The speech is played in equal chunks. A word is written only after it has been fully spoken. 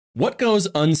What goes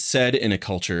unsaid in a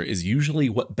culture is usually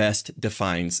what best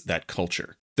defines that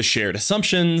culture. The shared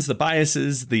assumptions, the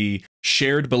biases, the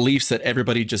shared beliefs that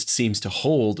everybody just seems to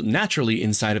hold naturally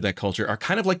inside of that culture are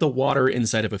kind of like the water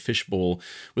inside of a fishbowl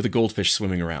with a goldfish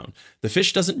swimming around. The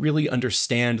fish doesn't really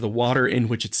understand the water in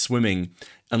which it's swimming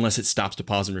unless it stops to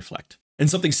pause and reflect. And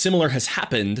something similar has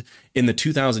happened in the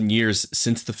 2,000 years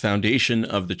since the foundation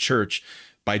of the church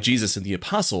by Jesus and the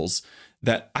apostles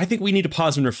that I think we need to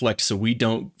pause and reflect so we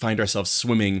don't find ourselves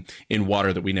swimming in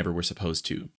water that we never were supposed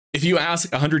to. If you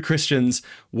ask 100 Christians,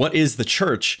 what is the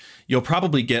church? You'll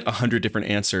probably get 100 different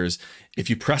answers if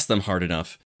you press them hard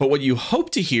enough. But what you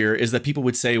hope to hear is that people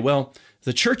would say, well,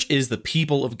 the church is the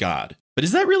people of God. But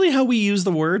is that really how we use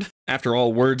the word? After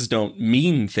all, words don't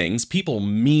mean things. People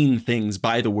mean things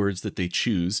by the words that they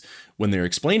choose when they're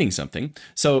explaining something.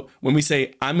 So when we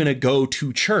say, I'm going to go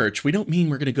to church, we don't mean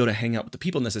we're going to go to hang out with the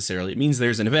people necessarily. It means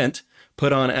there's an event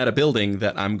put on at a building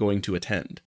that I'm going to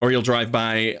attend. Or you'll drive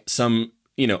by some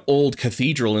old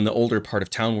cathedral in the older part of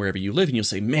town wherever you live, and you'll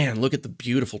say, man, look at the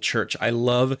beautiful church. I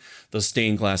love those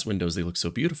stained glass windows. They look so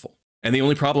beautiful. And the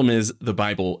only problem is the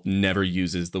Bible never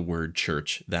uses the word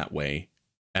church that way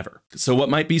ever. So what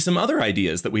might be some other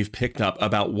ideas that we've picked up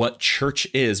about what church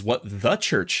is, what the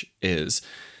church is,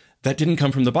 that didn't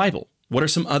come from the Bible? What are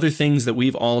some other things that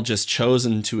we've all just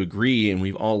chosen to agree and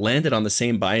we've all landed on the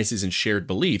same biases and shared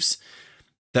beliefs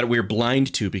that we're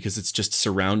blind to because it's just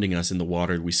surrounding us in the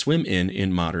water we swim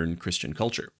in modern Christian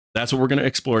culture? That's what we're going to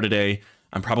explore today.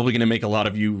 I'm probably going to make a lot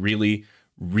of you really,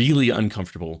 really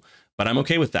uncomfortable, but I'm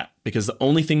okay with that because the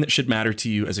only thing that should matter to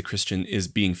you as a Christian is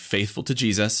being faithful to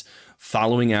Jesus,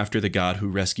 following after the God who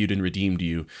rescued and redeemed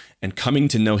you, and coming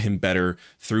to know him better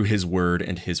through his word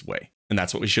and his way. And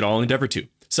that's what we should all endeavor to.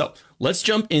 So let's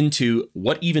jump into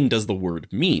what even does the word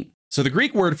mean. So the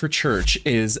Greek word for church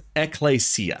is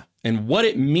ekklesia. And what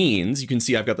it means, you can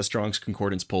see I've got the Strong's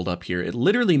Concordance pulled up here. It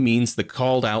literally means the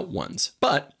called out ones.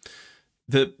 But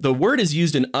the word is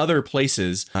used in other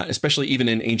places, especially even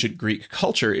in ancient Greek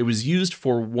culture. It was used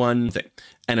for one thing,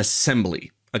 an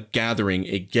assembly, a gathering,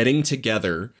 a getting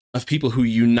together of people who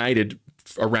united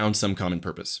around some common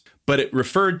purpose. But it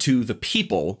referred to the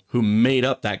people who made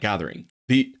up that gathering.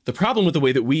 The problem with the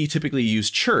way that we typically use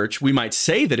church, we might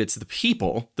say that it's the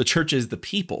people, the church is the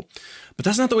people, but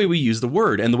that's not the way we use the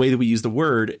word. And the way that we use the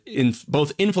word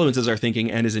both influences our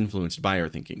thinking and is influenced by our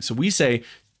thinking. So we say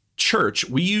church,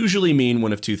 we usually mean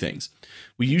one of two things.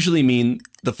 We usually mean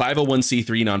the 501c3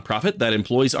 nonprofit that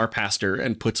employs our pastor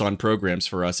and puts on programs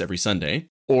for us every Sunday.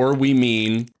 Or we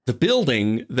mean the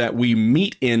building that we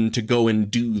meet in to go and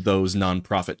do those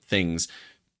nonprofit things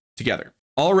together.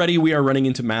 Already we are running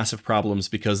into massive problems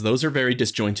because those are very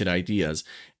disjointed ideas,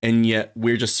 and yet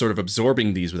we're just sort of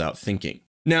absorbing these without thinking.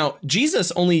 Now,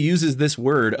 Jesus only uses this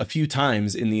word a few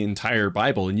times in the entire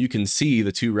Bible, and you can see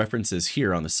the two references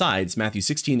here on the sides, Matthew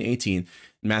 16:18 and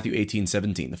Matthew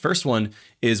 18:17. The first one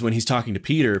is when he's talking to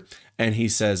Peter, and he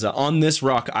says, on this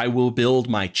rock I will build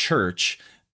my church,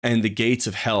 and the gates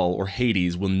of hell or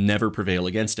Hades will never prevail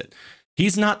against it.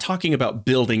 He's not talking about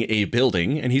building a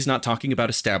building, and he's not talking about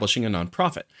establishing a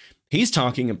nonprofit. He's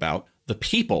talking about the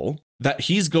people that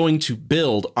he's going to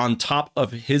build on top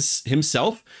of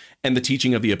himself and the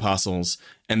teaching of the apostles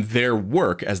and their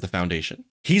work as the foundation.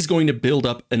 He's going to build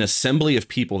up an assembly of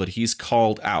people that he's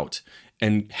called out,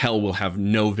 and hell will have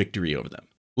no victory over them.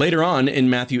 Later on in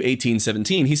Matthew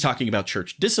 18:17, he's talking about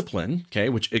church discipline, okay,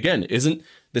 which again isn't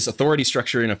this authority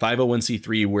structure in a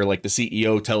 501c3 where like the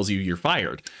CEO tells you you're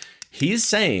fired. He's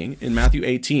saying in Matthew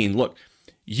 18, look,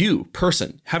 you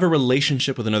person have a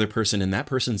relationship with another person and that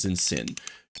person's in sin.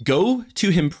 Go to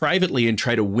him privately and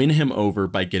try to win him over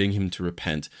by getting him to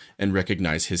repent and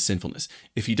recognize his sinfulness.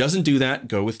 If he doesn't do that,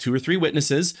 go with 2 or 3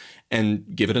 witnesses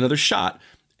and give it another shot.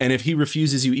 And if he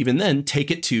refuses you even then,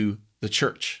 take it to the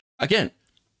church. Again,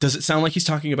 does it sound like he's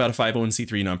talking about a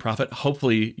 501c3 nonprofit?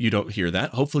 Hopefully you don't hear that.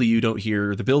 Hopefully you don't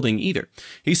hear the building either.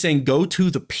 He's saying go to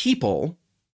the people,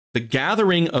 the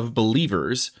gathering of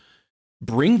believers,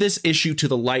 bring this issue to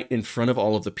the light in front of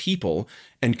all of the people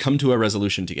and come to a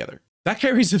resolution together. That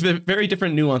carries a very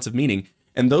different nuance of meaning.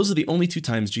 And those are the only 2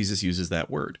 times Jesus uses that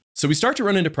word. So we start to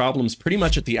run into problems pretty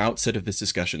much at the outset of this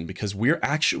discussion because we're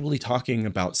actually talking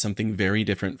about something very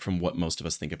different from what most of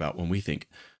us think about when we think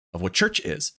of what church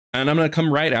is. And I'm going to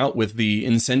come right out with the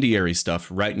incendiary stuff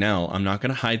right now. I'm not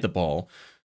going to hide the ball.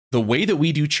 The way that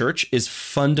we do church is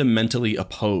fundamentally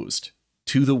opposed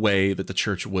to the way that the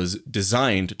church was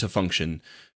designed to function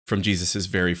from Jesus's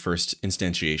very first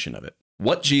instantiation of it.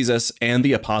 What Jesus and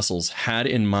the apostles had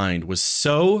in mind was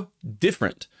so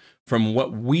different from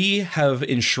what we have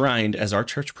enshrined as our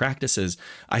church practices,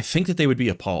 I think that they would be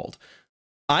appalled.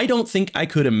 I don't think I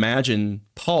could imagine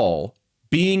Paul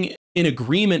being in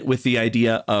agreement with the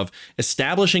idea of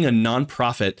establishing a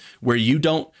nonprofit where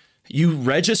you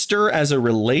register as a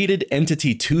related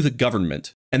entity to the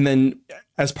government. And then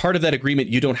as part of that agreement,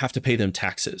 you don't have to pay them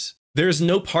taxes. There's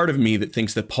no part of me that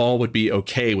thinks that Paul would be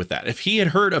okay with that. If he had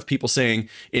heard of people saying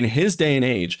in his day and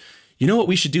age, you know what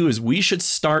we should do is we should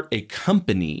start a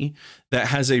company that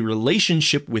has a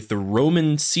relationship with the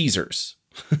Roman Caesars,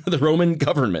 the Roman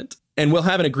government. And we'll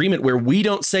have an agreement where we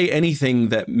don't say anything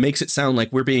that makes it sound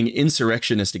like we're being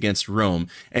insurrectionist against Rome.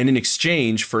 And in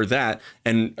exchange for that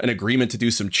and an agreement to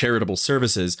do some charitable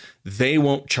services, they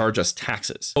won't charge us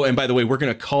taxes. Oh, and by the way, we're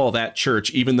going to call that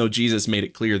church, even though Jesus made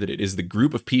it clear that it is the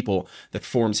group of people that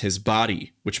forms his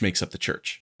body, which makes up the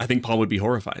church. I think Paul would be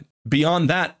horrified. Beyond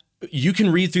that, you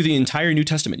can read through the entire New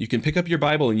Testament. You can pick up your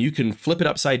Bible and you can flip it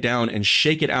upside down and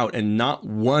shake it out, and not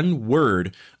one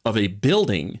word of a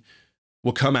building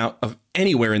will come out of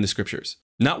anywhere in the scriptures.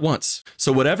 Not once.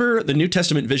 So whatever the New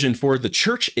Testament vision for the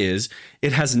church is,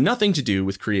 it has nothing to do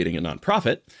with creating a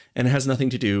nonprofit, and it has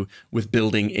nothing to do with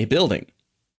building a building.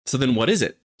 So then what is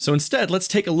it? So instead, let's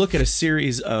take a look at a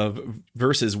series of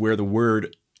verses where the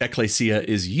word ekklesia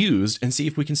is used and see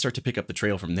if we can start to pick up the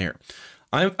trail from there.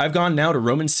 I've gone now to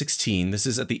Romans 16. This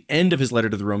is at the end of his letter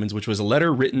to the Romans, which was a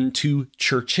letter written to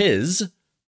churches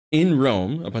in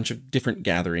Rome, a bunch of different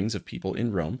gatherings of people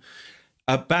in Rome,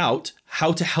 about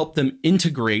how to help them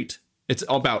integrate. It's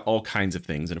about all kinds of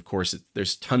things. And of course,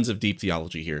 there's tons of deep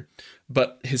theology here.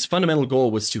 But his fundamental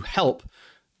goal was to help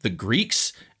the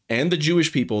Greeks and the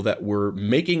Jewish people that were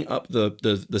making up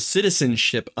the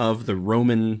citizenship of the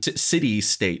Roman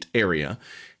city-state area.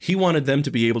 He wanted them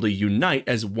to be able to unite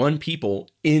as one people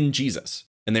in Jesus.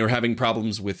 And they were having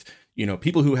problems with,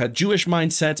 people who had Jewish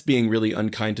mindsets being really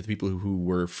unkind to the people who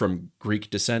were from Greek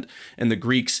descent, and the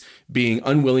Greeks being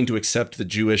unwilling to accept the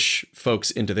Jewish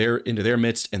folks into their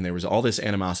midst. And there was all this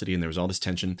animosity and there was all this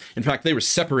tension. In fact, they were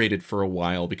separated for a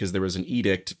while because there was an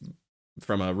edict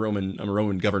from a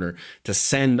Roman governor to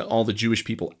send all the Jewish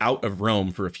people out of Rome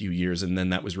for a few years. And then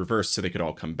that was reversed so they could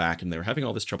all come back, and they were having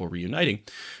all this trouble reuniting.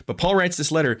 But Paul writes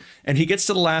this letter and he gets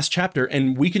to the last chapter,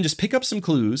 and we can just pick up some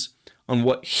clues on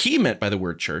what he meant by the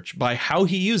word church by how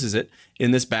he uses it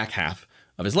in this back half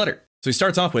of his letter. So he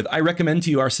starts off with, I recommend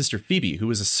to you our sister Phoebe, who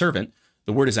is a servant.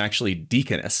 The word is actually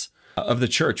deaconess of the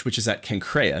church, which is at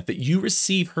Ekklesia, that you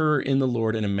receive her in the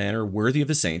Lord in a manner worthy of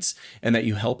the saints, and that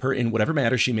you help her in whatever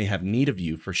matter she may have need of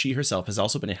you, for she herself has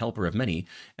also been a helper of many,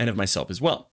 and of myself as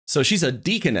well. So she's a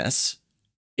deaconess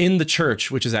in the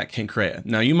church, which is at Ekklesia.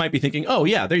 Now you might be thinking, oh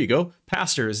yeah, there you go.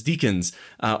 Pastors, deacons,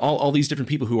 all these different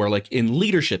people who are like in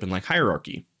leadership and like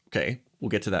hierarchy. Okay, we'll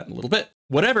get to that in a little bit.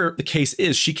 Whatever the case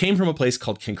is, she came from a place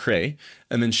called Ekklesia,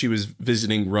 and then she was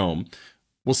visiting Rome.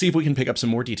 We'll see if we can pick up some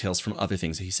more details from other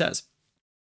things that he says.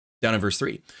 Down in verse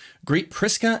 3, greet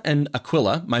Prisca and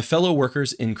Aquila, my fellow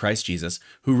workers in Christ Jesus,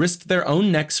 who risked their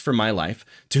own necks for my life,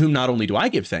 to whom not only do I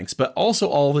give thanks, but also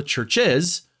all the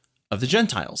churches of the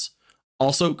Gentiles.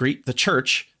 Also greet the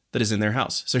church that is in their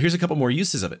house. So here's a couple more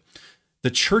uses of it. The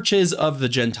churches of the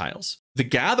Gentiles. The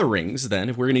gatherings, then,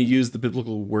 if we're going to use the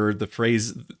biblical word, the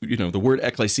phrase, the word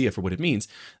ekklesia for what it means,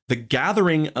 the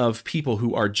gathering of people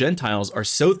who are Gentiles are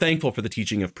so thankful for the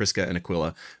teaching of Prisca and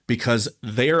Aquila because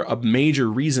they're a major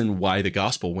reason why the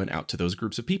gospel went out to those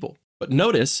groups of people. But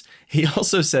notice, he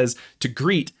also says to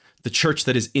greet the church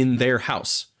that is in their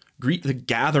house. Greet the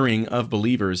gathering of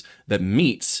believers that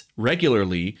meets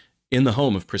regularly in the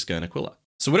home of Prisca and Aquila.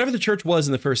 So whatever the church was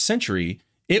in the first century,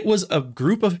 it was a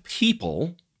group of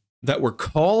people that were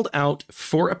called out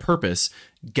for a purpose,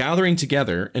 gathering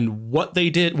together, and what they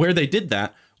did, where they did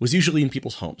that, was usually in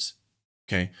people's homes.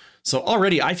 Okay, so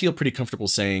already I feel pretty comfortable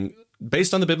saying,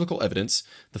 based on the biblical evidence,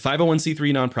 the 501c3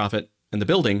 nonprofit and the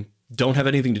building don't have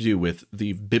anything to do with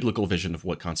the biblical vision of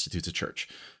what constitutes a church.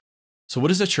 So what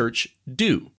does a church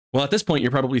do? Well, at this point,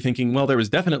 you're probably thinking, well, there was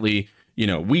definitely,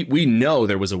 we know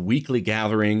there was a weekly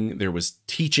gathering. There was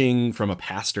teaching from a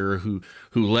pastor who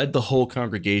led the whole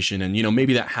congregation. And,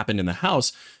 maybe that happened in the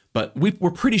house, but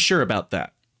we're pretty sure about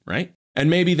that, right? And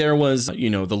maybe there was,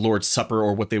 the Lord's Supper,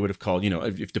 or what they would have called,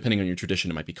 if depending on your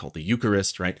tradition, it might be called the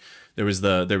Eucharist, right? There was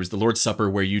the Lord's Supper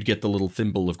where you'd get the little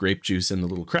thimble of grape juice and the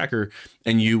little cracker,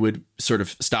 and you would sort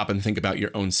of stop and think about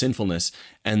your own sinfulness,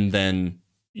 and then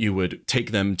you would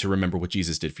take them to remember what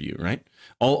Jesus did for you, right?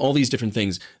 All these different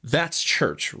things. That's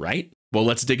church, right? Well,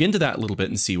 let's dig into that a little bit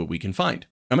and see what we can find.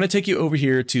 I'm going to take you over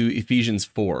here to Ephesians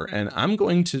 4, and I'm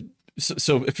going to,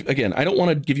 again, I don't want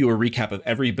to give you a recap of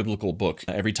every biblical book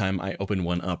every time I open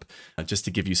one up, just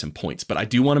to give you some points, but I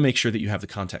do want to make sure that you have the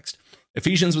context.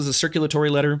 Ephesians was a circulatory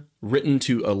letter written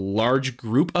to a large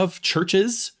group of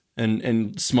churches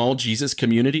and small Jesus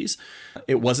communities.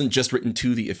 It wasn't just written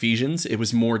to the Ephesians, it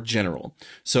was more general.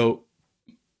 So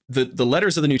the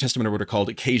letters of the New Testament are what are called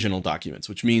occasional documents,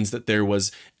 which means that there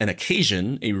was an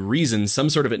occasion, a reason, some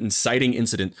sort of an inciting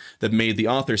incident that made the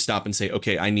author stop and say,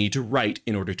 okay, I need to write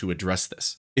in order to address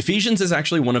this. Ephesians is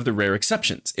actually one of the rare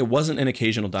exceptions. It wasn't an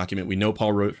occasional document. We know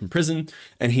Paul wrote it from prison,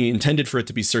 and he intended for it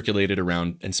to be circulated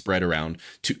around and spread around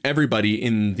to everybody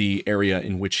in the area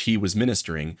in which he was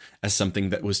ministering as something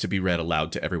that was to be read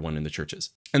aloud to everyone in the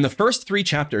churches. And the first 3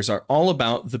 chapters are all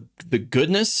about the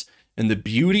goodness and the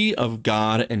beauty of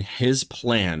God and his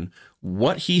plan,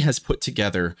 what he has put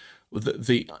together,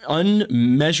 the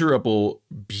unmeasurable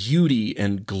beauty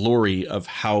and glory of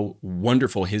how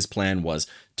wonderful his plan was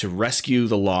to rescue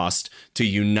the lost, to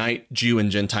unite Jew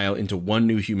and Gentile into one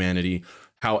new humanity,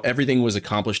 how everything was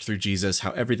accomplished through Jesus,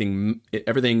 how everything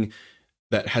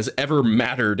that has ever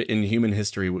mattered in human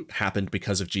history happened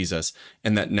because of Jesus,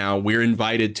 and that now we're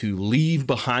invited to leave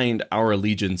behind our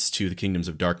allegiance to the kingdoms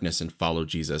of darkness and follow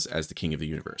Jesus as the King of the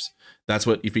universe. That's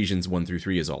what Ephesians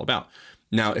 1-3 is all about.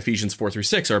 Now, Ephesians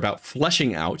 4-6 are about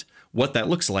fleshing out what that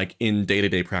looks like in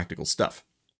day-to-day practical stuff.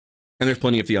 And there's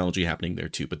plenty of theology happening there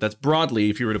too, but that's broadly,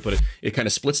 if you were to put it, it kind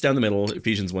of splits down the middle.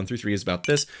 Ephesians 1-3 is about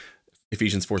this.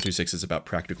 Ephesians 4-6 is about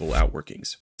practical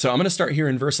outworkings. So I'm going to start here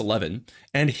in verse 11.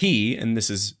 And he, and this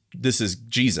is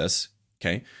Jesus,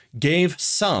 okay, gave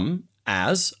some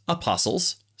as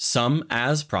apostles, some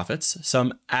as prophets,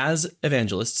 some as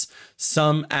evangelists,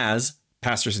 some as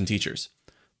pastors and teachers.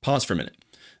 Pause for a minute.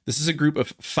 This is a group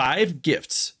of 5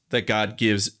 gifts that God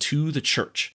gives to the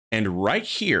church. And right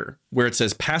here, where it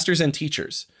says pastors and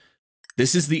teachers,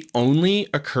 this is the only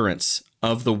occurrence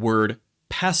of the word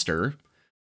pastor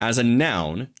as a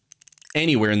noun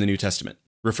anywhere in the New Testament,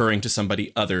 referring to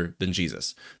somebody other than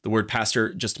Jesus. The word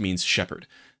pastor just means shepherd.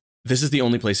 This is the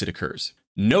only place it occurs.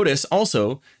 Notice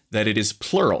also that it is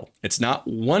plural. It's not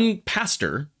one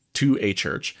pastor to a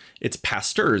church, it's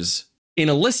pastors. In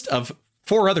a list of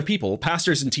 4 other people,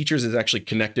 pastors and teachers is actually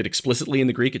connected explicitly in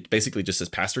the Greek. It basically just says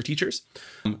pastor teachers.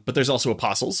 But there's also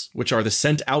apostles, which are the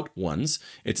sent out ones.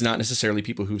 It's not necessarily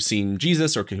people who've seen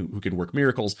Jesus or who can work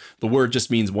miracles. The word just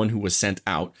means one who was sent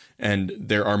out. And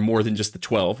there are more than just the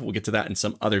 12. We'll get to that in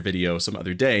some other video, some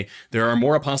other day. There are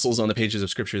more apostles on the pages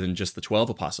of scripture than just the 12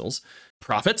 apostles.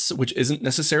 Prophets, which isn't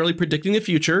necessarily predicting the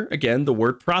future. Again, the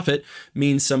word prophet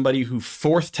means somebody who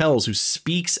forthtells, who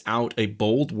speaks out a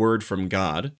bold word from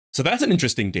God. So that's an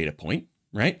interesting data point,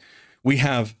 right? We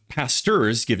have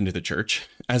pastors given to the church,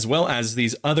 as well as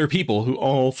these other people who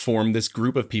all form this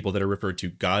group of people that are referred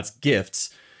to God's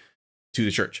gifts to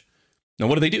the church. Now,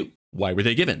 what do? Why were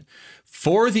they given?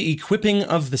 For the equipping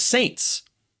of the saints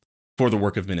for the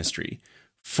work of ministry,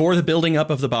 for the building up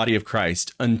of the body of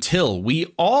Christ, until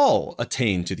we all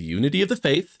attain to the unity of the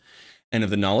faith and of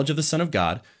the knowledge of the Son of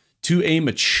God, to a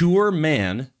mature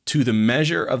man, to the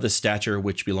measure of the stature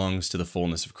which belongs to the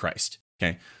fullness of Christ.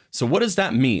 Okay, so what does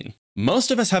that mean?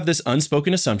 Most of us have this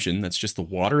unspoken assumption, that's just the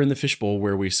water in the fishbowl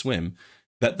where we swim,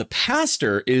 that the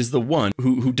pastor is the one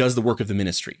who does the work of the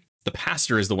ministry. The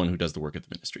pastor is the one who does the work of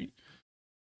the ministry.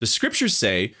 The scriptures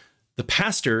say the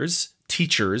pastors,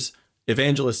 teachers,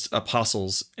 evangelists,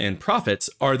 apostles, and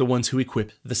prophets are the ones who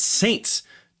equip the saints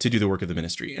to do the work of the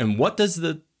ministry. And what does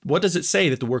it say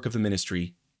that the work of the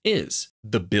ministry is?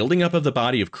 The building up of the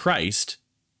body of Christ,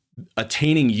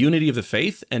 attaining unity of the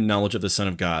faith and knowledge of the Son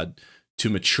of God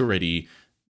to maturity,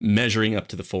 measuring up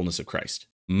to the fullness of Christ.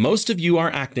 Most of you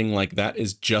are acting like that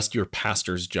is just your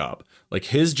pastor's job. Like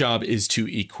his job is to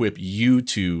equip you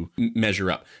to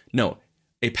measure up. No,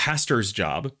 a pastor's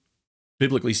job,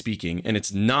 biblically speaking, and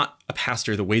it's not a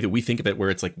pastor the way that we think of it, where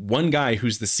it's like one guy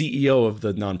who's the CEO of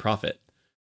the nonprofit.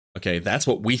 Okay, that's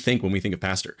what we think when we think of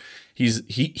pastor. He's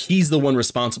the one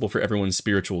responsible for everyone's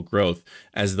spiritual growth,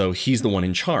 as though he's the one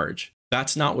in charge.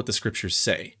 That's not what the scriptures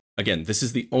say. Again, this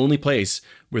is the only place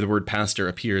where the word pastor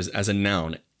appears as a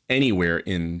noun anywhere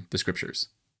in the scriptures,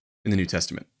 in the New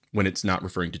Testament, when it's not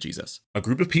referring to Jesus. A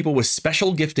group of people with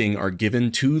special gifting are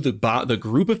given to the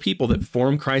group of people that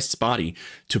form Christ's body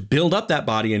to build up that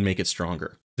body and make it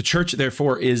stronger. The church,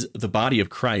 therefore, is the body of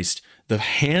Christ, the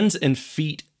hands and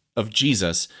feet of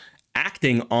Jesus,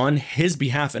 acting on his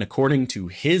behalf and according to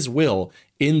his will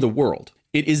in the world.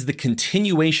 It is the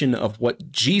continuation of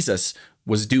what Jesus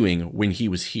was doing when he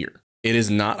was here. It is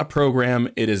not a program.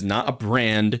 It is not a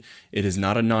brand. It is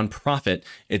not a nonprofit.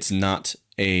 It's not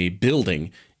a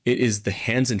building. It is the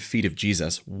hands and feet of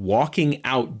Jesus walking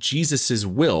out Jesus's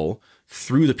will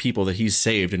through the people that he's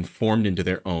saved and formed into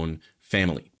their own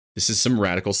family. This is some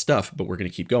radical stuff, but we're going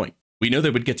to keep going. We know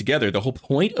they would get together. The whole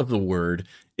point of the word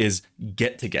is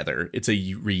get together. It's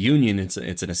a reunion. It's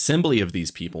an assembly of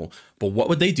these people. But what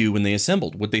would they do when they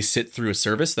assembled? Would they sit through a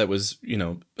service that was,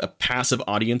 a passive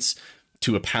audience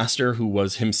to a pastor who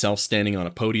was himself standing on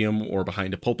a podium or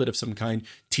behind a pulpit of some kind,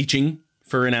 teaching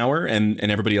for an hour, and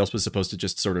everybody else was supposed to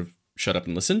just sort of shut up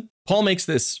and listen? Paul makes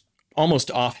this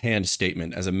almost offhand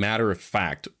statement as a matter of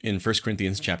fact in 1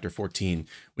 Corinthians chapter 14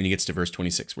 when he gets to verse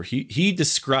 26, where he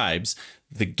describes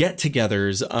the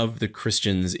get-togethers of the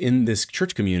Christians in this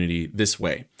church community this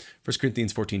way. 1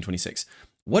 Corinthians 14:26.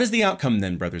 What is the outcome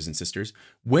then, brothers and sisters?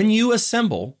 When you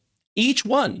assemble, each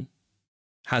one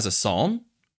has a psalm,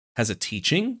 has a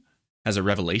teaching, has a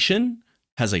revelation,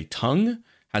 has a tongue,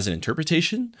 has an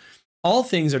interpretation. All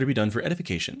things are to be done for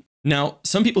edification. Now,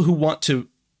 some people who want to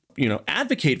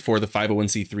advocate for the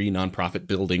 501c3 nonprofit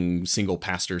building single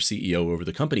pastor CEO over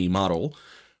the company model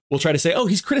will try to say, oh,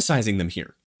 he's criticizing them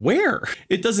here. Where?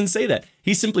 It doesn't say that.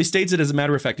 He simply states it as a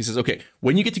matter of fact. He says, okay,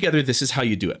 when you get together, this is how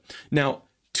you do it. Now,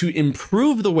 to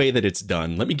improve the way that it's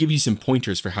done, let me give you some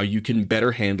pointers for how you can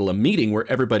better handle a meeting where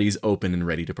everybody's open and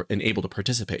ready to and able to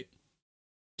participate.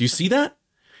 Do you see that?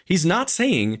 He's not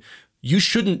saying you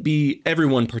shouldn't be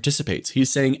everyone participates.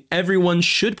 He's saying everyone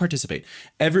should participate.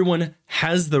 Everyone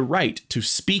has the right to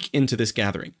speak into this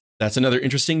gathering. That's another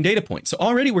interesting data point. So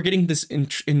already we're getting this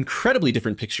incredibly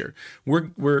different picture.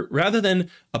 We're rather than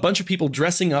a bunch of people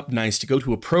dressing up nice to go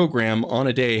to a program on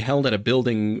a day held at a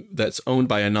building that's owned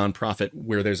by a nonprofit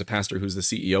where there's a pastor who's the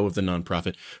CEO of the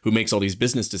nonprofit who makes all these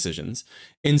business decisions.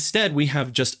 Instead, we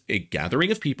have just a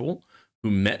gathering of people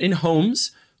who met in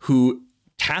homes, who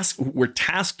were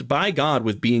tasked by God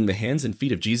with being the hands and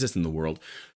feet of Jesus in the world,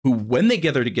 who, when they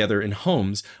gather together in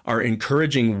homes, are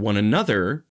encouraging one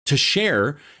another to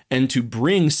share and to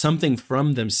bring something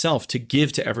from themselves to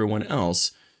give to everyone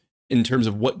else in terms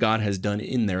of what God has done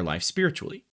in their life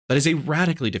spiritually. That is a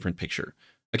radically different picture.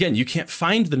 Again, you can't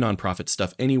find the nonprofit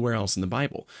stuff anywhere else in the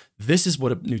Bible. This is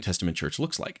what a New Testament church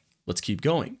looks like. Let's keep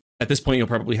going. At this point, you'll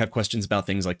probably have questions about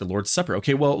things like the Lord's Supper.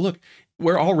 Okay, well, look,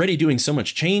 we're already doing so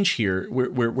much change here.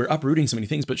 We're uprooting so many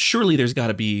things, but surely there's got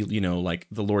to be, like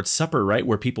the Lord's Supper, right?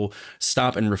 Where people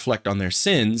stop and reflect on their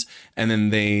sins, and then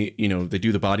they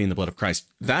do the body and the blood of Christ.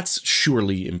 That's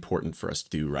surely important for us to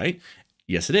do, right?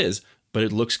 Yes, it is, but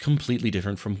it looks completely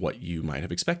different from what you might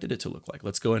have expected it to look like.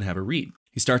 Let's go and have a read.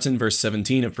 He starts in verse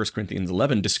 17 of 1 Corinthians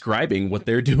 11, describing what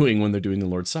they're doing when they're doing the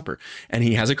Lord's Supper. And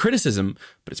he has a criticism,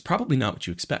 but it's probably not what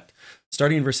you expect.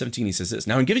 Starting in verse 17, he says this,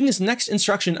 "Now in giving this next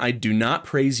instruction, I do not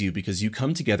praise you because you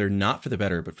come together not for the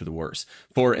better, but for the worse.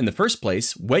 For in the first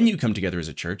place, when you come together as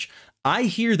a church, I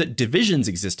hear that divisions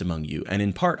exist among you, and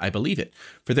in part I believe it.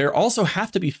 For there also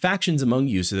have to be factions among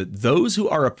you so that those who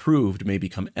are approved may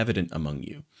become evident among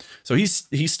you." So he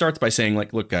starts by saying,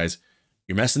 like, look, guys,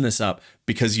 you're messing this up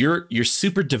because you're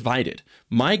super divided.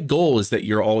 My goal is that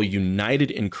you're all united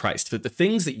in Christ, that the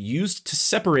things that used to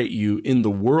separate you in the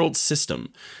world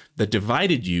system that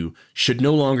divided you should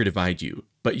no longer divide you.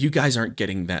 But you guys aren't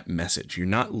getting that message. You're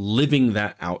not living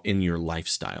that out in your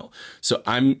lifestyle. So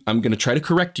I'm going to try to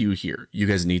correct you here. You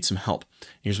guys need some help.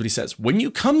 Here's what he says. When you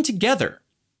come together,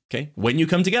 okay, when you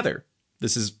come together,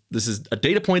 this is a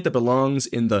data point that belongs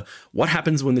in the what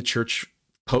happens when the church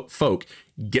folk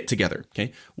get together.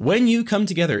 Okay. When you come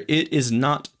together, it is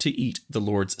not to eat the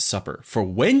Lord's Supper. For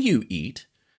when you eat,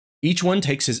 each one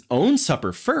takes his own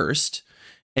supper first,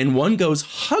 and one goes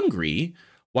hungry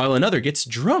while another gets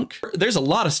drunk. There's a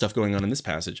lot of stuff going on in this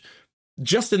passage,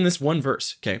 just in this one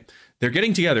verse. Okay. They're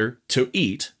getting together to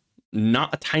eat,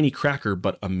 not a tiny cracker,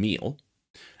 but a meal.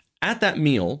 At that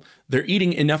meal, they're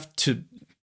eating enough to,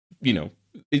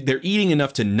 they're eating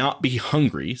enough to not be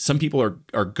hungry. Some people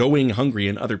are going hungry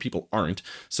and other people aren't.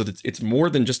 So that it's more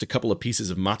than just a couple of pieces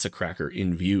of matzah cracker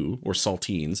in view or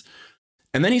saltines.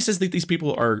 And then he says that these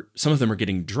people some of them are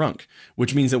getting drunk,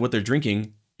 which means that what they're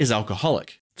drinking is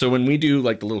alcoholic. So when we do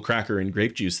like the little cracker and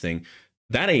grape juice thing,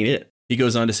 that ain't it. He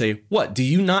goes on to say, what? Do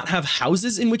you not have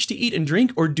houses in which to eat and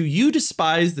drink? Or do you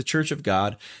despise the church of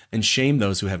God and shame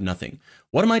those who have nothing?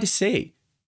 What am I to say?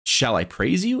 Shall I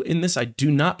praise you? In this I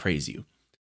do not praise you.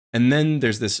 And then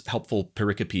there's this helpful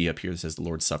pericope up here that says the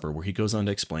Lord's Supper, where he goes on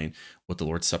to explain what the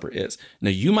Lord's Supper is. Now,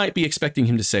 you might be expecting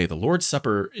him to say the Lord's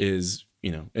Supper is,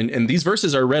 and these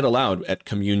verses are read aloud at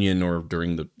communion or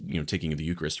during the, taking of the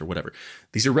Eucharist or whatever.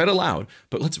 These are read aloud,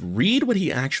 but let's read what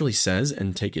he actually says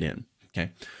and take it in.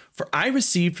 Okay. For I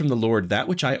received from the Lord that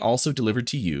which I also delivered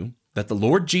to you, that the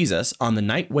Lord Jesus, on the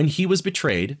night when he was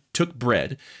betrayed, took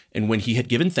bread, and when he had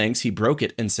given thanks, he broke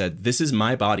it and said, "This is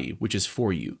my body, which is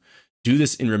for you. Do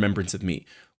this in remembrance of me."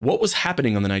 What was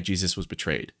happening on the night Jesus was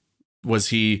betrayed? Was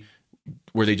he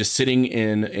were they just sitting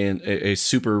in a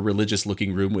super religious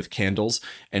looking room with candles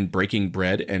and breaking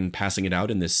bread and passing it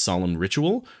out in this solemn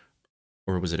ritual?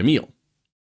 Or was it a meal?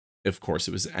 Of course,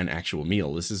 it was an actual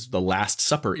meal. This is the Last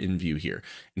Supper in view here.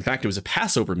 In fact, it was a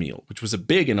Passover meal, which was a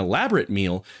big and elaborate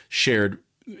meal shared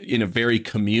in a very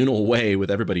communal way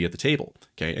with everybody at the table.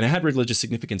 Okay, and it had religious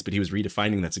significance, but he was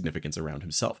redefining that significance around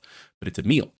himself. But it's a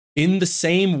meal. In the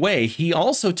same way, he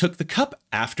also took the cup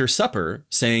after supper,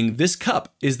 saying, "This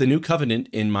cup is the new covenant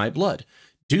in my blood.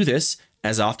 Do this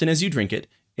as often as you drink it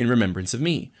in remembrance of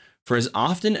me. For as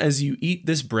often as you eat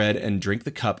this bread and drink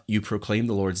the cup, you proclaim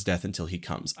the Lord's death until he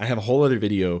comes." I have a whole other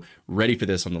video ready for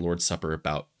this on the Lord's Supper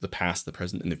about the past, the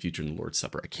present, and the future in the Lord's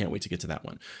Supper. I can't wait to get to that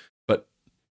one. But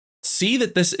see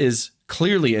that this is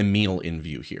clearly a meal in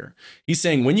view here. He's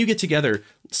saying when you get together,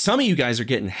 some of you guys are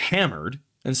getting hammered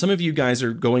and some of you guys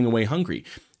are going away hungry.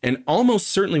 And almost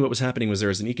certainly what was happening was there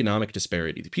was an economic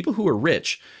disparity. The people who were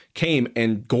rich came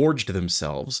and gorged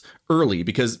themselves early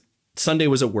because Sunday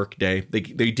was a work day. They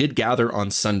did gather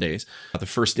on Sundays, the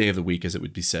first day of the week, as it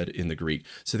would be said in the Greek.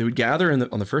 So they would gather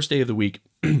on the first day of the week,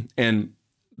 and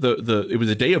it was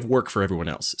a day of work for everyone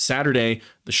else. Saturday,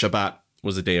 the Shabbat,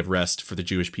 was a day of rest for the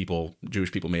Jewish people.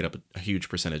 Jewish people made up a huge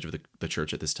percentage of the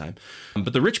church at this time.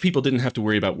 But the rich people didn't have to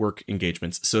worry about work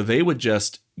engagements, so they would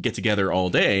just get together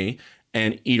all day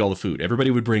and eat all the food.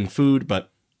 Everybody would bring food,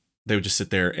 but they would just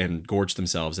sit there and gorge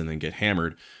themselves and then get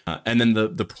hammered. And then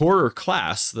the poorer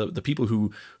class, the people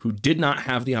who did not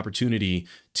have the opportunity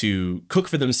to cook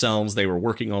for themselves, they were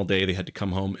working all day, they had to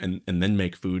come home and then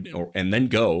make food, and then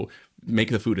go make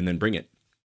the food and then bring it.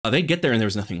 They'd get there and there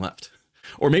was nothing left.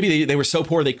 Or maybe they were so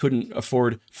poor they couldn't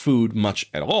afford food much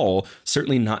at all,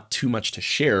 certainly not too much to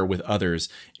share with others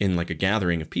in like a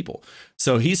gathering of people.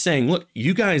 So he's saying, look,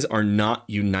 you guys are not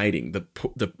uniting.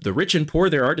 The rich and poor,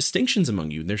 there are distinctions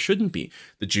among you, and there shouldn't be.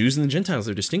 The Jews and the Gentiles,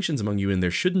 there are distinctions among you, and there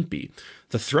shouldn't be.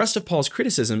 The thrust of Paul's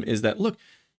criticism is that, look,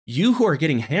 you who are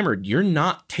getting hammered, you're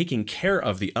not taking care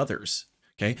of the others,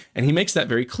 okay? And he makes that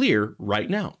very clear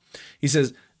right now. He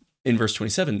says, in verse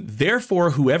 27,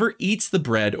 "Therefore, whoever eats the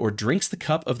bread or drinks the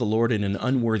cup of the Lord in an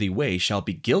unworthy way shall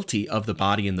be guilty of the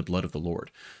body and the blood of the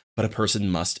Lord. But a person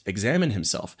must examine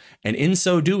himself, and in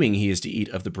so doing he is to eat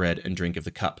of the bread and drink of the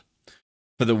cup.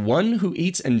 For the one who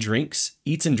eats and drinks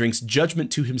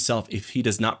judgment to himself if he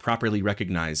does not properly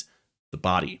recognize the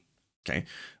body." Okay,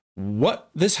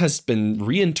 what this has been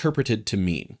reinterpreted to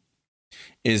mean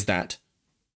is that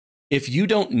if you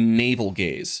don't navel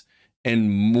gaze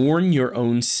and mourn your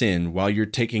own sin while you're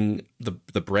taking the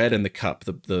bread and the cup,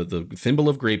 the thimble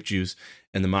of grape juice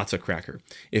and the matzah cracker.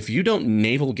 If you don't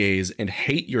navel gaze and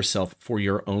hate yourself for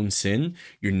your own sin,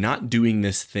 you're not doing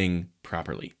this thing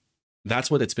properly.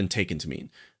 That's what it's been taken to mean.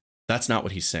 That's not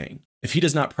what he's saying. If he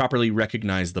does not properly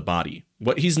recognize the body,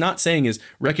 what he's not saying is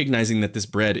recognizing that this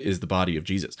bread is the body of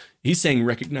Jesus. He's saying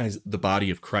recognize the body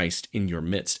of Christ in your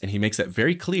midst. And he makes that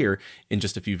very clear in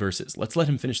just a few verses. Let's let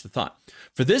him finish the thought.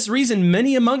 "For this reason,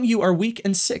 many among you are weak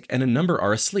and sick, and a number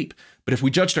are asleep. But if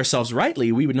we judged ourselves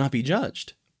rightly, we would not be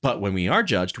judged. But when we are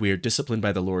judged, we are disciplined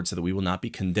by the Lord so that we will not be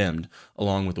condemned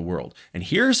along with the world." And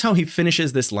here's how he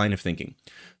finishes this line of thinking.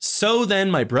 "So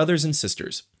then, my brothers and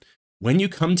sisters, when you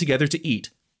come together to eat,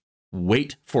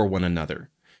 wait for one another.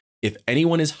 If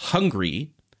anyone is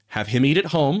hungry, have him eat at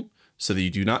home, so that you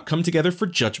do not come together for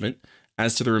judgment.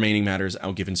 As to the remaining matters,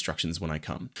 I'll give instructions when I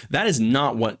come." That is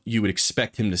not what you would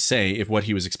expect him to say if what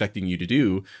he was expecting you to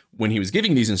do when he was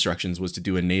giving these instructions was to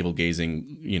do a navel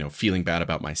gazing, feeling bad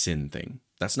about my sin thing.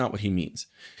 That's not what he means.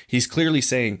 He's clearly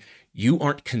saying, you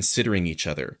aren't considering each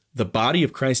other. The body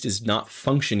of Christ is not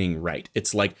functioning right.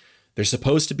 It's like there's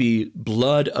supposed to be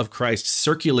blood of Christ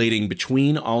circulating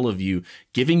between all of you,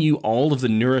 giving you all of the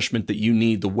nourishment that you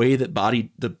need, the way that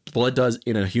the blood does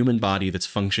in a human body that's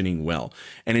functioning well.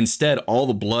 And instead, all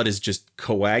the blood is just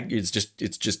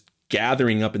it's just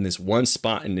gathering up in this one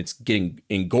spot, and it's getting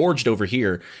engorged over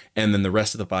here, and then the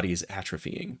rest of the body is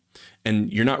atrophying.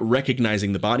 And you're not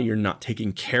recognizing the body, you're not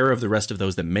taking care of the rest of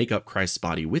those that make up Christ's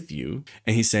body with you.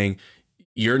 And he's saying,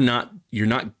 you're not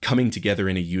coming together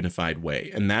in a unified way.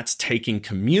 And that's taking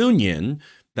communion,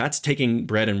 that's taking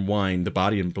bread and wine, the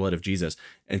body and blood of Jesus,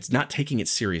 and it's not taking it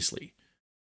seriously.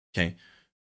 Okay.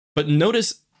 But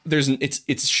notice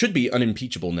it should be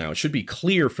unimpeachable now. It should be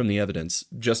clear from the evidence,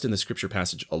 just in the scripture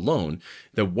passage alone,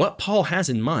 that what Paul has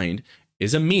in mind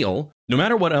is a meal. No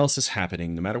matter what else is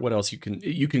happening, no matter what else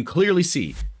you can clearly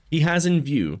see, he has in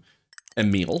view a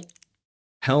meal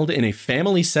held in a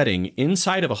family setting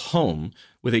inside of a home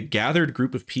with a gathered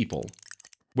group of people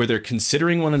where they're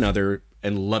considering one another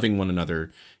and loving one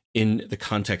another in the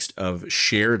context of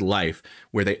shared life,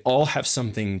 where they all have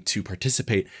something to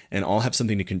participate and all have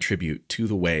something to contribute to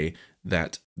the way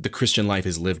that the Christian life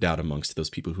is lived out amongst those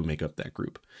people who make up that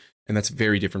group. And that's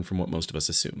very different from what most of us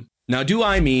assume. Now, do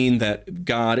I mean that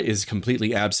God is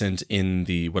completely absent in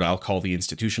the what I'll call the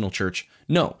institutional church?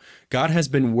 No. God has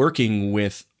been working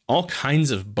with all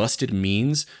kinds of busted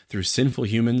means through sinful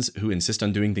humans who insist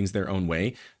on doing things their own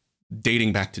way,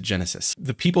 dating back to Genesis.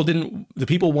 The people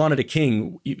wanted a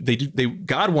king.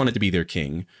 God wanted to be their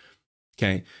king.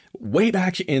 Okay. Way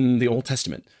back in the Old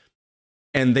Testament.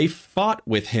 And they fought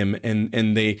with him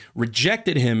and they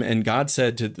rejected him. And God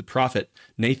said to the prophet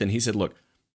Nathan, he said, look,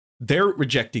 they're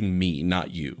rejecting me,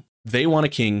 not you. They want a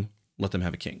king. Let them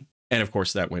have a king. And of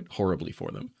course, that went horribly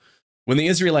for them. When the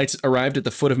Israelites arrived at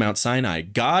the foot of Mount Sinai,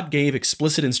 God gave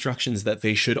explicit instructions that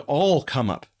they should all come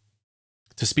up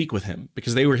to speak with him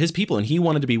because they were his people and he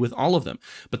wanted to be with all of them.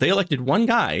 But they elected one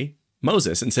guy,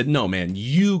 Moses, and said, no, man,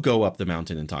 you go up the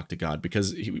mountain and talk to God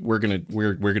because we're going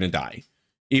to die.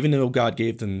 Even though God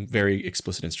gave them very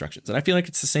explicit instructions. And I feel like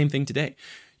it's the same thing today.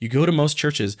 You go to most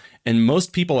churches and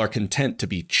most people are content to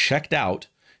be checked out,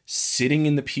 sitting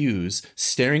in the pews,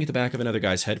 staring at the back of another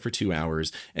guy's head for 2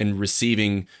 hours and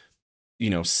receiving,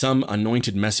 some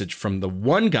anointed message from the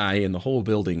one guy in the whole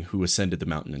building who ascended the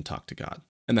mountain and talked to God.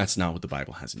 And that's not what the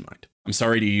Bible has in mind. I'm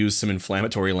sorry to use some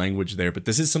inflammatory language there, but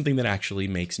this is something that actually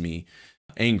makes me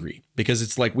angry because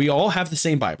it's like we all have the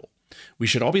same Bible. We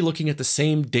should all be looking at the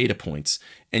same data points,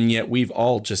 and yet we've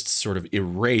all just sort of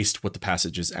erased what the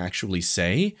passages actually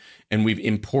say, and we've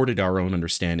imported our own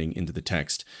understanding into the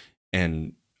text.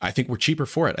 And I think we're cheaper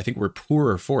for it. I think we're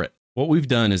poorer for it. What we've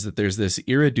done is that there's this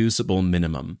irreducible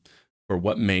minimum for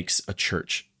what makes a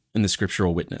church in the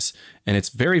scriptural witness. And it's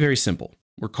very, very simple.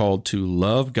 We're called to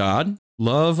love God,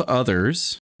 love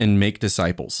others, and make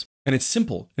disciples. And it's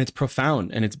simple, and it's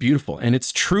profound, and it's beautiful. And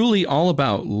it's truly all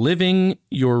about living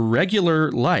your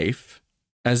regular life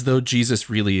as though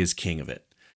Jesus really is king of it.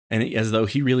 And as though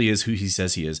he really is who he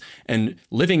says he is. And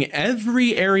living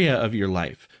every area of your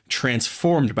life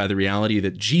transformed by the reality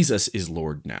that Jesus is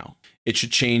Lord now. It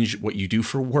should change what you do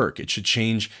for work. It should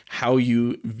change how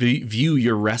you view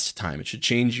your rest time. It should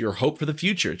change your hope for the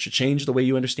future. It should change the way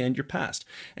you understand your past.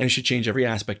 And it should change every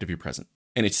aspect of your present.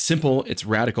 And it's simple, it's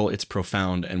radical, it's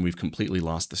profound, and we've completely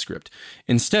lost the script.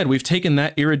 Instead, we've taken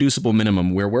that irreducible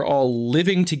minimum where we're all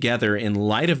living together in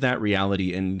light of that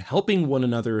reality and helping one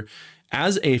another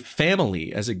as a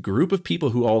family, as a group of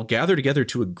people who all gather together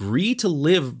to agree to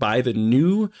live by the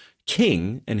new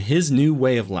king and his new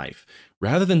way of life.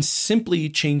 Rather than simply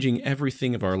changing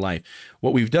everything of our life,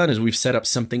 what we've done is we've set up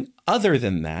something other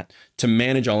than that to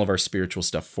manage all of our spiritual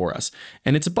stuff for us.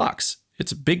 And it's a box.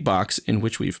 It's a big box in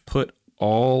which we've put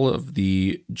all of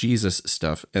the Jesus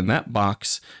stuff, and that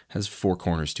box has 4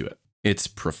 corners to it. It's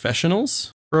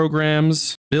professionals,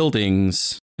 programs,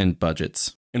 buildings, and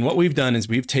budgets. And what we've done is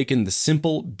we've taken the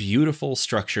simple, beautiful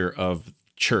structure of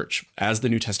church as the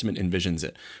New Testament envisions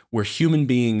it, where human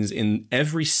beings in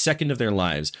every second of their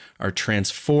lives are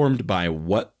transformed by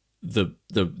what the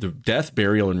death,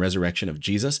 burial, and resurrection of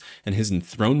Jesus and his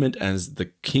enthronement as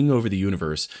the king over the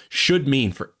universe should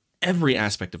mean for every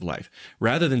aspect of life,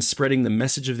 rather than spreading the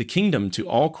message of the kingdom to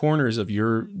all corners of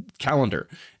your calendar,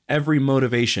 every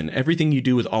motivation, everything you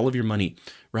do with all of your money.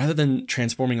 Rather than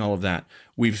transforming all of that,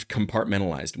 we've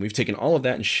compartmentalized. We've taken all of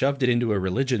that and shoved it into a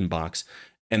religion box,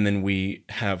 and then we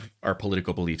have our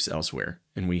political beliefs elsewhere,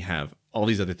 and we have all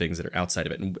these other things that are outside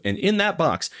of it. And in that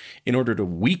box, in order to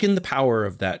weaken the power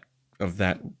of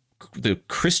the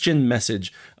Christian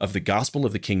message of the gospel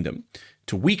of the kingdom,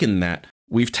 to weaken that,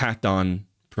 we've tacked on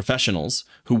professionals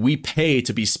who we pay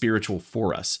to be spiritual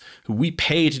for us, who we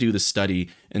pay to do the study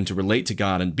and to relate to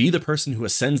God and be the person who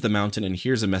ascends the mountain and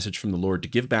hears a message from the Lord to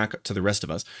give back to the rest of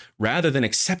us, rather than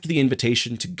accept the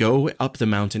invitation to go up the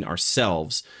mountain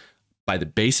ourselves by the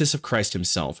basis of Christ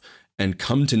himself and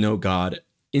come to know God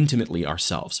intimately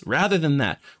ourselves. Rather than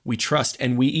that, we trust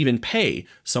and we even pay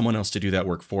someone else to do that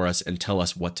work for us and tell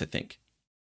us what to think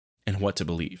and what to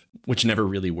believe, which never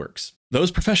really works. Those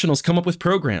professionals come up with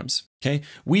programs, okay?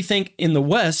 We think in the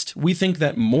West, we think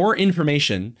that more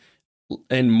information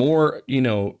and more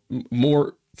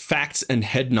facts and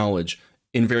head knowledge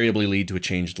invariably lead to a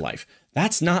changed life.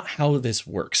 That's not how this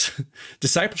works.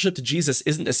 Discipleship to Jesus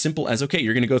isn't as simple as, okay,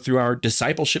 you're going to go through our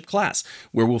discipleship class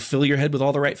where we'll fill your head with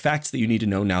all the right facts that you need to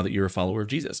know now that you're a follower of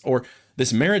Jesus. Or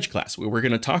this marriage class where we're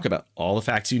going to talk about all the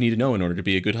facts you need to know in order to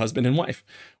be a good husband and wife.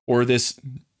 Or this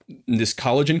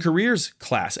college and careers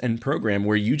class and program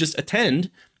where you just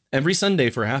attend every Sunday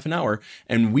for half an hour,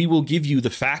 and we will give you the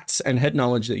facts and head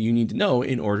knowledge that you need to know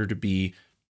in order to be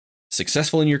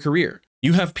successful in your career.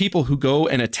 You have people who go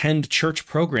and attend church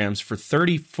programs for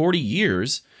 30, 40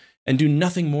 years and do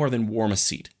nothing more than warm a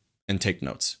seat and take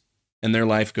notes. And their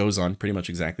life goes on pretty much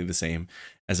exactly the same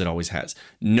as it always has.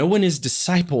 No one is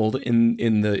discipled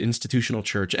in the institutional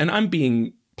church. And I'm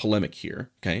being polemic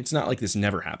here, okay? It's not like this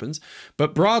never happens.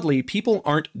 But broadly, people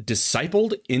aren't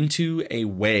discipled into a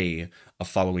way of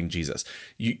following Jesus.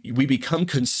 We become,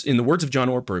 in the words of John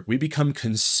Ortberg, we become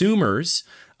consumers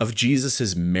of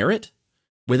Jesus's merit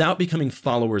without becoming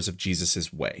followers of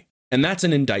Jesus's way. And that's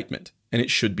an indictment, and it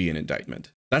should be an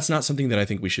indictment. That's not something that I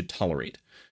think we should tolerate.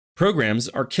 Programs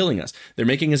are killing us. They're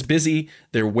making us busy.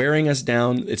 They're wearing us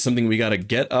down. It's something we got to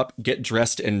get up, get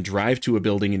dressed, and drive to a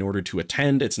building in order to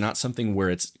attend. It's not something where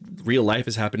it's real life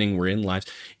is happening. We're in lives.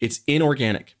 It's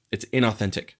inorganic. It's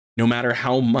inauthentic. No matter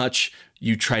how much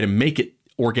you try to make it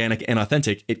organic and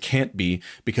authentic, it can't be,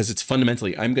 because it's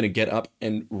fundamentally, I'm going to get up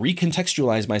and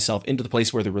recontextualize myself into the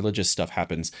place where the religious stuff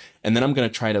happens. And then I'm going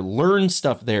to try to learn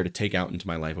stuff there to take out into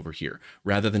my life over here,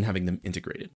 rather than having them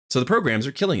integrated. So the programs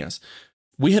are killing us.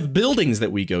 We have buildings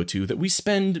that we go to that we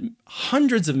spend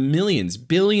hundreds of millions,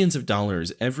 billions of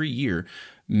dollars every year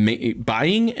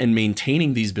buying and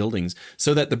maintaining these buildings,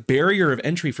 so that the barrier of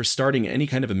entry for starting any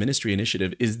kind of a ministry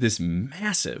initiative is this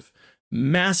massive,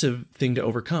 massive thing to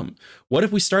overcome. What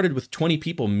if we started with 20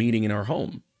 people meeting in our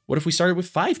home? What if we started with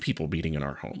 5 people meeting in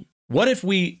our home? What if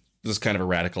we, this is kind of a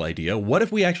radical idea, what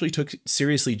if we actually took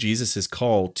seriously Jesus's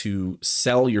call to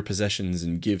sell your possessions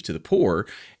and give to the poor?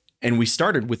 And we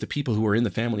started with the people who are in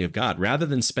the family of God, rather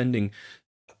than spending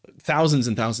thousands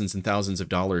and thousands and thousands of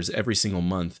dollars every single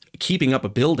month, keeping up a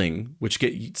building, which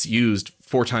gets used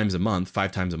 4 times a month,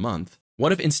 5 times a month.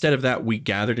 What if instead of that, we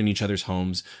gathered in each other's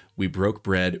homes, we broke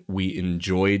bread, we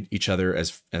enjoyed each other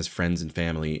as friends and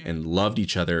family, and loved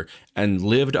each other, and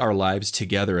lived our lives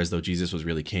together as though Jesus was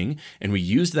really king, and we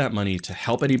used that money to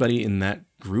help anybody in that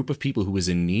group of people who was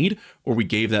in need, or we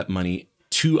gave that money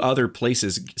to other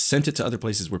places, sent it to other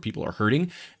places where people are hurting,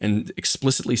 and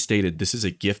explicitly stated, this is a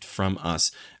gift from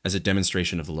us as a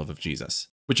demonstration of the love of Jesus.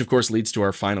 Which of course leads to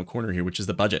our final corner here, which is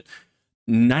the budget.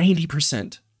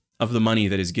 90% of the money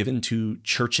that is given to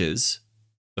churches,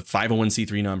 the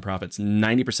 501c3 nonprofits,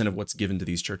 90% of what's given to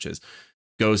these churches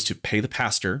goes to pay the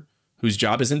pastor, whose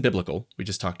job isn't biblical, we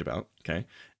just talked about, okay?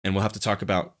 And we'll have to talk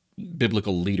about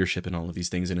biblical leadership and all of these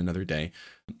things in another day,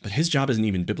 but his job isn't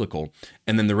even biblical.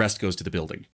 And then the rest goes to the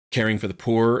building. Caring for the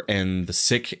poor and the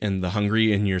sick and the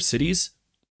hungry in your cities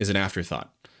is an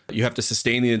afterthought. You have to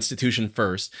sustain the institution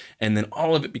first, and then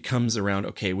all of it becomes around,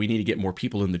 okay, we need to get more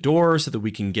people in the door so that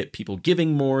we can get people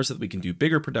giving more, so that we can do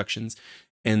bigger productions.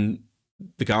 And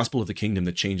the gospel of the kingdom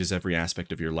that changes every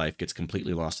aspect of your life gets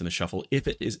completely lost in the shuffle, if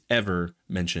it is ever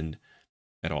mentioned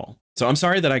at all. So I'm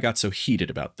sorry that I got so heated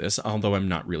about this, although I'm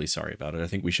not really sorry about it. I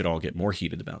think we should all get more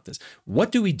heated about this.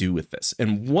 What do we do with this?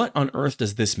 And what on earth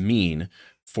does this mean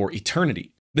for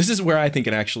eternity? This is where I think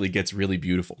it actually gets really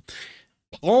beautiful.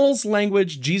 Paul's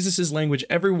language, Jesus's language,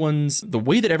 the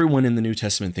way that everyone in the New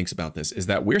Testament thinks about this is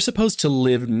that we're supposed to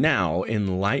live now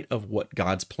in light of what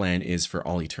God's plan is for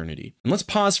all eternity. And let's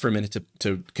pause for a minute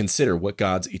to consider what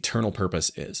God's eternal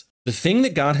purpose is. The thing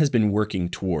that God has been working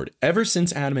toward ever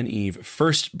since Adam and Eve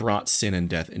first brought sin and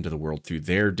death into the world through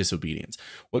their disobedience,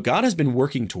 what God has been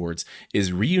working towards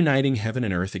is reuniting heaven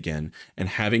and earth again and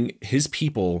having his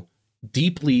people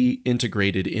deeply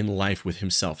integrated in life with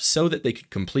himself so that they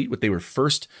could complete what they were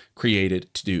first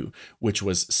created to do, which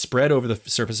was spread over the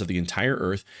surface of the entire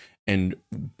earth and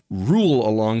rule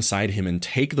alongside him and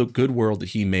take the good world that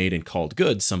he made and called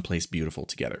good someplace beautiful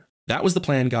together. That was the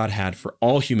plan God had for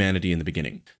all humanity in the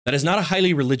beginning. That is not a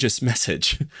highly religious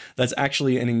message. That's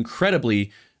actually an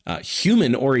incredibly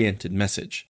human-oriented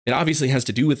message. It obviously has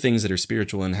to do with things that are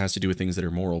spiritual and has to do with things that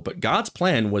are moral, but God's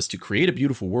plan was to create a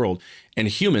beautiful world and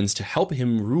humans to help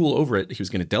him rule over it. He was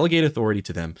going to delegate authority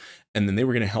to them, and then they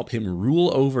were going to help him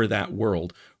rule over that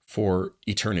world for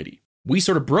eternity. We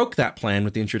sort of broke that plan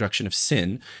with the introduction of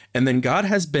sin, and then God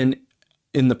has been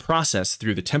in the process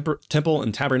through the temple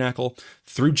and tabernacle,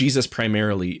 through Jesus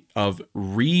primarily, of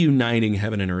reuniting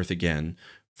heaven and earth again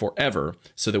forever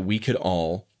so that we could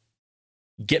all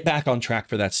get back on track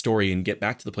for that story and get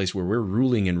back to the place where we're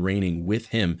ruling and reigning with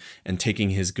him and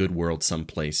taking his good world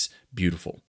someplace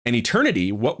beautiful. And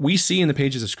eternity, what we see in the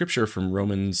pages of scripture from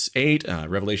Romans 8,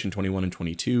 Revelation 21 and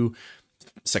 22,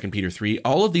 2 Peter 3,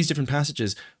 all of these different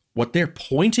passages, what they're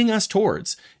pointing us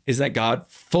towards is that God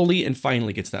fully and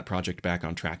finally gets that project back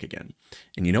on track again.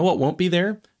 And you know what won't be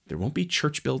there? There won't be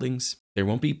church buildings. There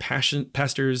won't be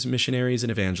pastors, missionaries,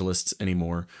 and evangelists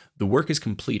anymore. The work is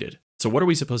completed. So what are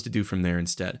we supposed to do from there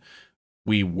instead?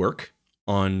 We work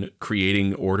on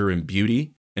creating order and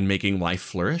beauty and making life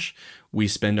flourish. We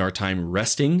spend our time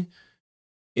resting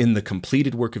in the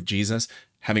completed work of Jesus,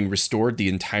 having restored the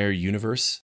entire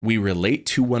universe. We relate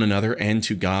to one another and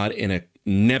to God in a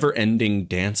never-ending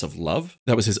dance of love.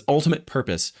 That was his ultimate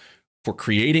purpose for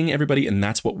creating everybody, and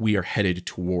that's what we are headed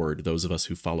toward, those of us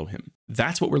who follow him.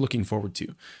 That's what we're looking forward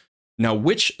to. Now,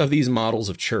 which of these models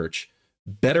of church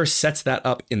better sets that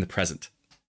up in the present?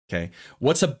 Okay,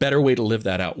 what's a better way to live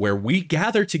that out, where we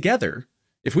gather together?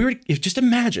 Just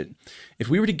imagine, if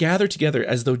we were to gather together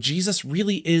as though Jesus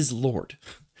really is Lord,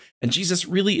 and Jesus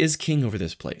really is king over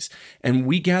this place, and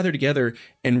we gather together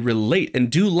and relate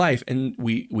and do life, and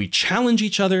we challenge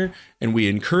each other and we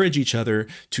encourage each other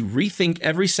to rethink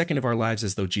every second of our lives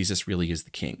as though Jesus really is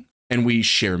the king. And we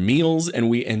share meals, and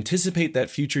we anticipate that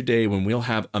future day when we'll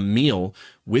have a meal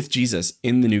with Jesus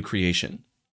in the new creation,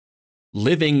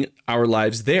 living our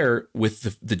lives there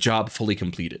with the job fully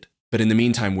completed. But in the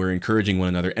meantime, we're encouraging one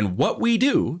another. And what we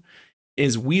do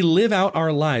is we live out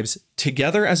our lives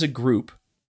together as a group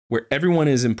where everyone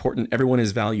is important, everyone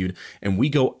is valued, and we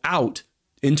go out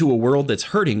into a world that's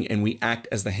hurting and we act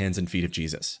as the hands and feet of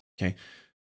Jesus. Okay.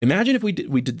 Imagine if we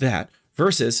did that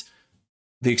versus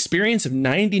the experience of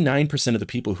 99% of the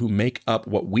people who make up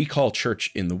what we call church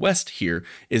in the West here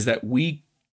is that we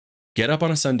get up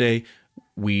on a Sunday,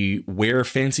 we wear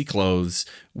fancy clothes,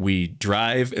 we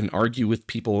drive and argue with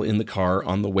people in the car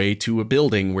on the way to a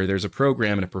building where there's a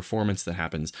program and a performance that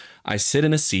happens. I sit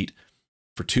in a seat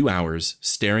for 2 hours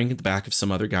staring at the back of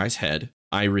some other guy's head.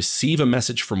 I receive a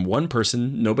message from one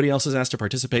person. Nobody else is asked to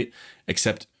participate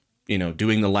except,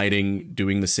 doing the lighting,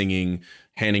 doing the singing,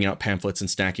 handing out pamphlets and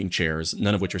stacking chairs,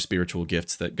 none of which are spiritual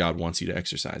gifts that God wants you to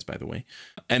exercise, by the way.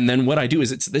 And then what I do is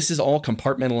this is all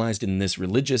compartmentalized in this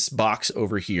religious box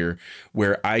over here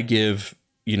where I give,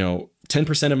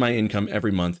 10% of my income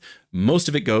every month. Most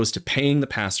of it goes to paying the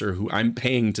pastor who I'm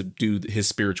paying to do his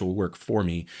spiritual work for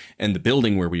me, and the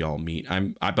building where we all meet.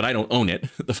 But I don't own it.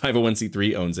 The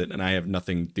 501c3 owns it, and I have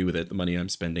nothing to do with it. The money I'm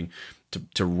spending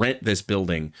to rent this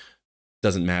building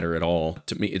doesn't matter at all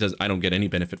to me. I don't get any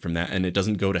benefit from that, and it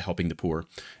doesn't go to helping the poor.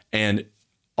 And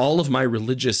all of my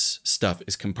religious stuff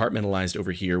is compartmentalized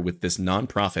over here with this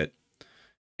nonprofit,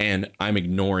 and I'm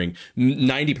ignoring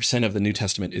 90% of the New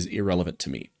Testament is irrelevant to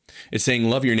me. It's saying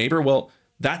love your neighbor. Well,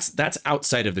 that's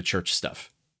outside of the church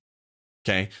stuff.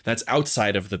 Okay, that's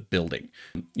outside of the building.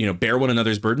 Bear one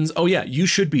another's burdens. Oh yeah, you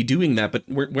should be doing that, but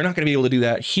we're not going to be able to do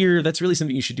that here. That's really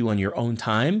something you should do on your own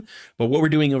time. But what we're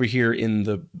doing over here in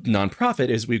the nonprofit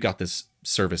is we've got this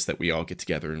service that we all get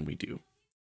together and we do.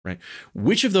 Right?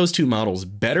 Which of those two models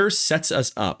better sets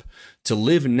us up to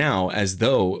live now as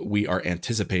though we are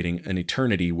anticipating an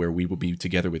eternity where we will be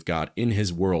together with God in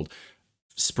his world,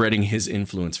 spreading his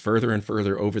influence further and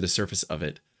further over the surface of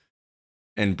it,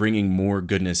 and bringing more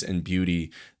goodness and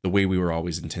beauty the way we were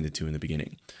always intended to in the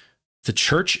beginning. The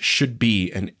church should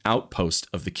be an outpost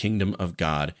of the kingdom of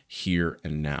God here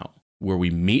and now, where we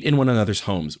meet in one another's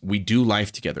homes. We do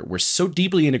life together. We're so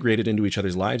deeply integrated into each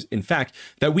other's lives, in fact,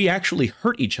 that we actually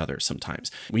hurt each other sometimes.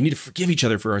 We need to forgive each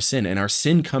other for our sin, and our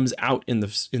sin comes out in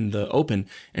the open,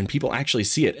 and people actually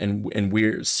see it, and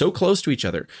we're so close to each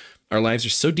other. Our lives are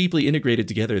so deeply integrated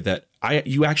together that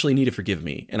you actually need to forgive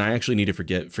me, and I actually need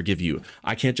to forgive you.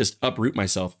 I can't just uproot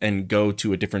myself and go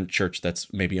to a different church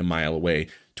that's maybe a mile away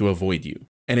to avoid you.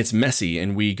 And it's messy,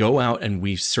 and we go out and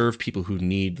we serve people who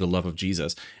need the love of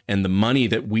Jesus. And the money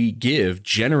that we give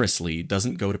generously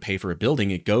doesn't go to pay for a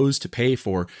building. It goes to pay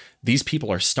for these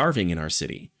people are starving in our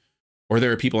city. Or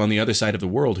there are people on the other side of the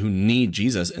world who need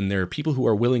Jesus, and there are people who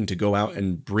are willing to go out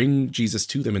and bring Jesus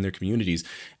to them in their communities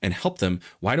and help them.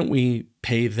 Why don't we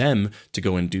pay them to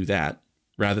go and do that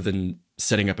rather than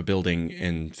setting up a building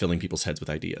and filling people's heads with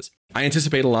ideas? I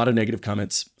anticipate a lot of negative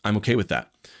comments. I'm okay with that.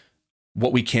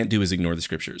 What we can't do is ignore the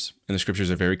scriptures, and the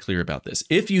scriptures are very clear about this.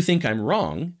 If you think I'm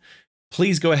wrong,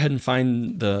 please go ahead and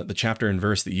find the chapter and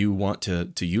verse that you want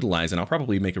to utilize, and I'll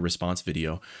probably make a response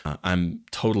video. I'm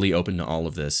totally open to all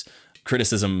of this.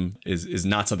 Criticism is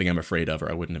not something I'm afraid of,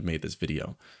 or I wouldn't have made this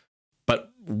video.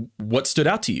 But what stood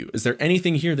out to you? Is there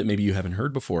anything here that maybe you haven't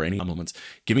heard before? Any moments?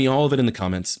 Give me all of it in the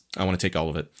comments. I want to take all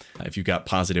of it. If you've got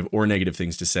positive or negative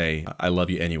things to say, I love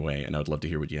you anyway, and I would love to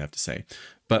hear what you have to say.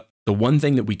 But the one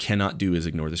thing that we cannot do is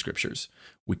ignore the scriptures.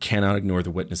 We cannot ignore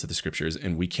the witness of the scriptures,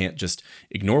 and we can't just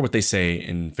ignore what they say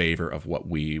in favor of what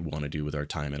we want to do with our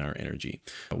time and our energy.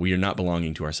 We are not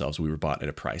belonging to ourselves. We were bought at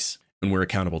a price. And we're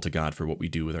accountable to God for what we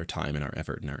do with our time and our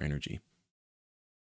effort and our energy.